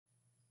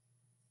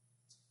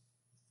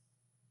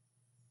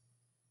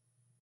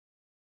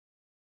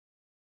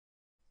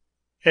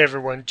Hey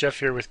everyone, Jeff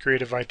here with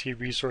Creative IT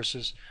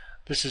Resources.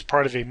 This is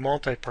part of a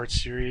multi-part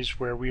series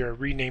where we are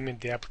renaming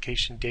the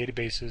application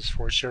databases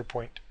for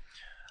SharePoint.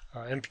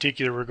 In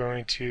particular, we're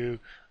going to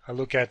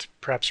look at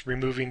perhaps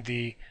removing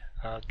the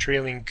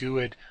trailing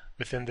GUID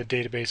within the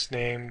database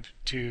name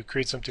to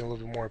create something a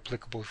little bit more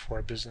applicable for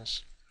our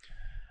business.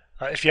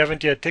 If you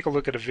haven't yet, take a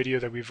look at a video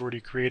that we've already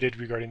created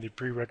regarding the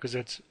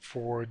prerequisites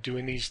for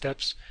doing these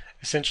steps.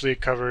 Essentially,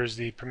 it covers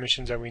the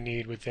permissions that we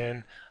need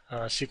within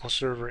SQL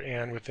Server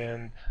and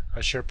within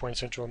SharePoint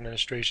Central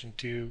Administration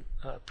to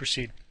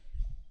proceed.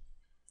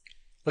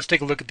 Let's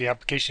take a look at the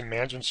Application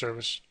Management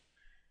Service.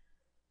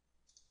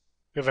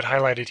 We have it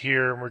highlighted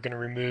here, and we're going to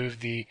remove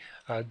the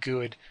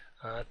GUID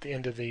at the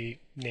end of the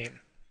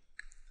name.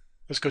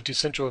 Let's go to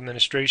Central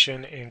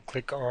Administration and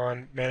click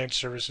on Manage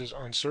Services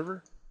on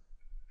Server.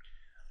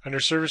 Under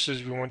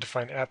Services, we want to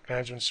find App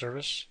Management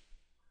Service.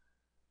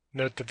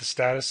 Note that the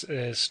status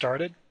is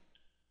started,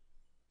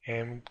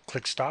 and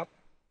click Stop.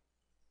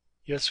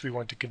 Yes, we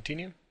want to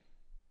continue.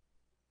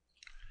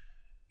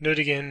 Note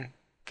again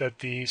that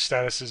the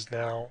status is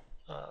now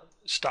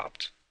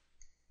stopped.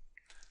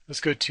 Let's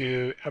go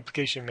to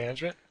Application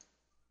Management.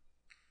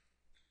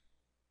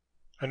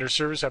 Under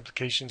Service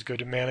Applications, go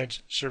to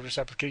Manage Service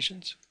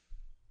Applications.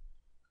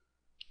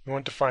 We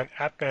want to find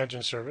App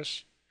Management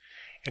Service,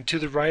 and to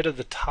the right of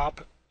the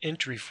top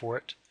entry for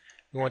it,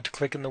 we want to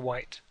click in the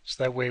white.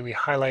 So that way we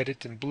highlight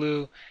it in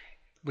blue,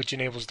 which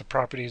enables the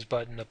Properties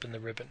button up in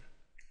the ribbon.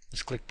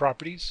 Let's click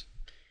Properties.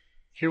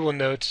 Here we'll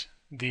note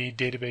the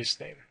database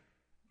name.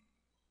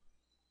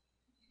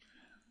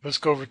 Let's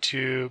go over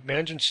to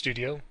Management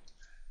Studio,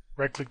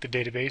 right-click the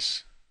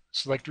database,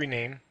 select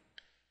Rename,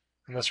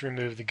 and let's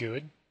remove the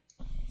GUID.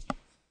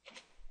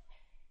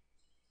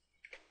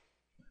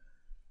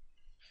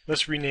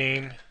 Let's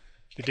rename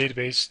the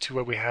database to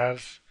what we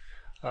have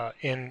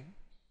in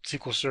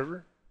SQL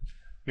Server.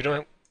 We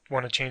don't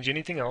want to change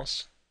anything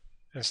else,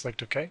 and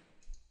select OK.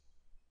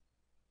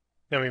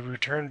 Now we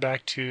return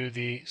back to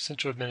the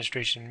Central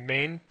Administration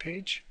main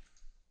page.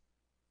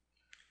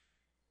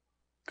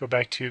 Go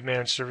back to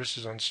Manage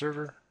Services on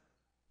Server,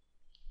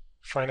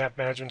 find App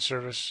Management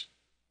Service,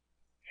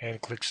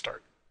 and click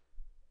Start.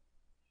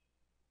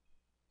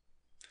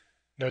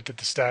 Note that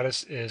the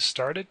status is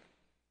started,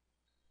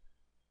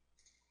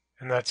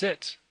 and that's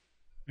it.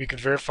 We can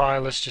verify.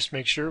 Let's just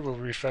make sure. We'll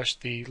refresh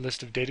the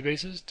list of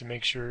databases to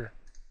make sure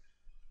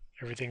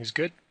everything is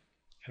good.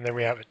 And there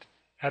we have it.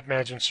 App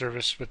Management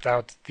Service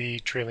without the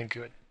trailing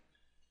GUID.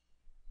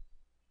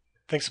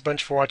 Thanks a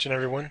bunch for watching,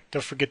 everyone.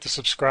 Don't forget to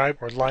subscribe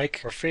or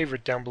like or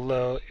favorite down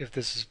below if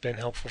this has been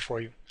helpful for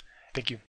you. Thank you.